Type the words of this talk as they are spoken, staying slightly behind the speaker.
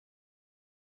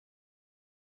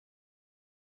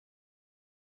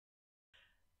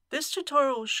This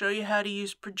tutorial will show you how to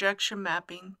use projection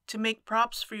mapping to make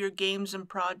props for your games and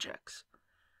projects.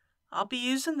 I'll be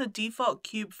using the default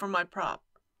cube for my prop.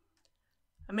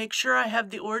 I make sure I have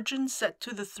the origin set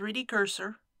to the 3D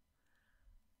cursor.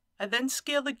 I then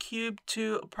scale the cube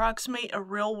to approximate a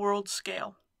real-world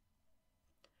scale.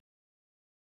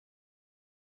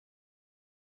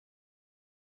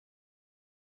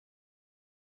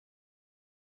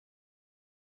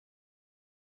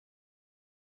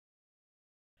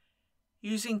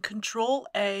 Using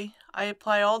Ctrl-A, I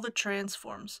apply all the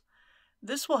transforms.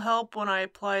 This will help when I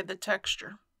apply the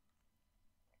texture.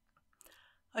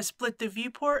 I split the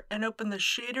viewport and open the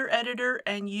shader editor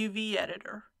and UV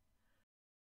editor.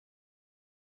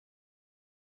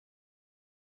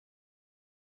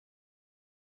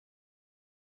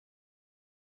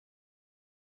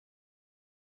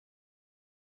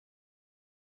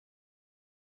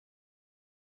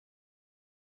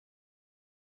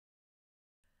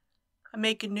 I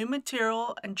make a new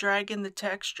material and drag in the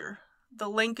texture. The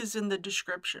link is in the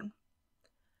description.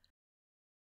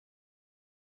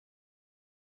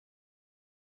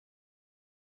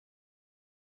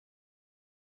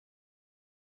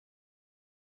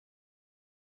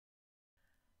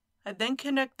 I then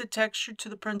connect the texture to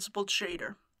the principled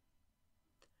shader.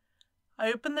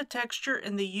 I open the texture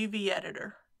in the UV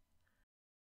editor.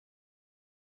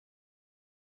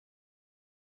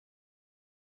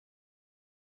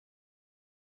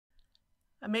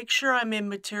 I make sure I'm in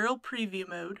material preview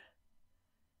mode.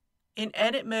 In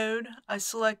edit mode, I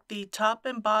select the top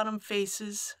and bottom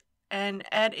faces and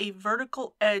add a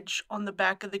vertical edge on the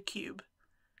back of the cube.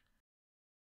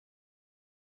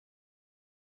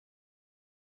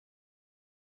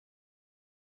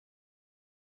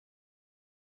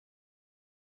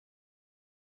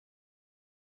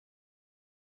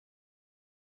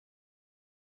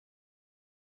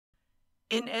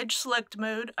 In edge select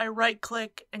mode, I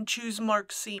right-click and choose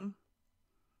Mark Seam.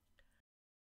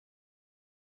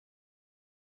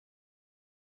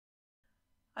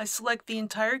 I select the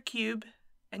entire cube,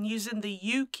 and using the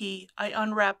U key, I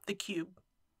unwrap the cube.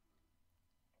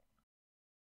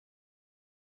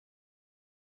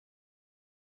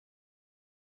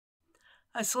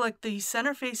 I select the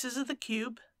center faces of the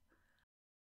cube.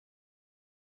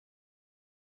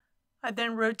 I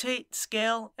then rotate,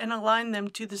 scale, and align them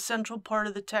to the central part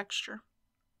of the texture.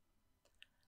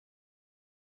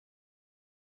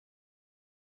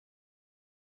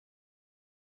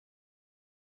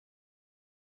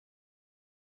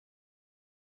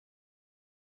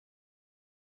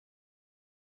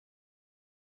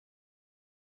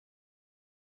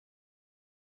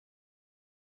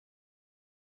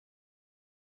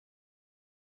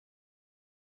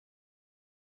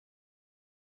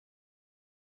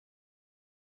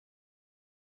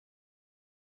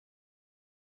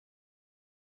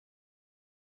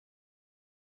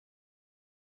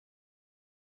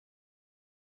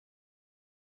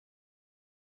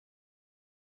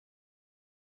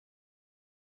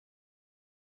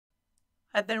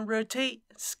 I then rotate,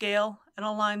 scale, and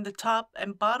align the top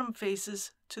and bottom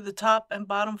faces to the top and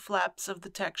bottom flaps of the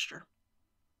texture.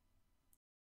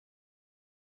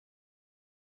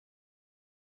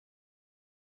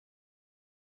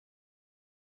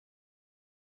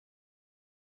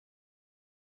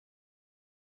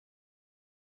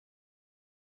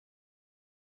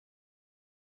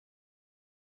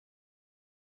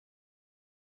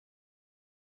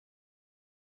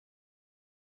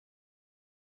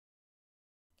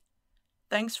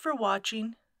 Thanks for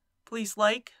watching. Please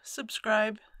like,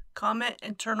 subscribe, comment,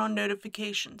 and turn on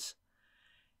notifications.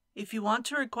 If you want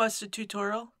to request a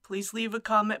tutorial, please leave a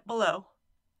comment below.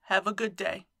 Have a good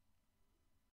day.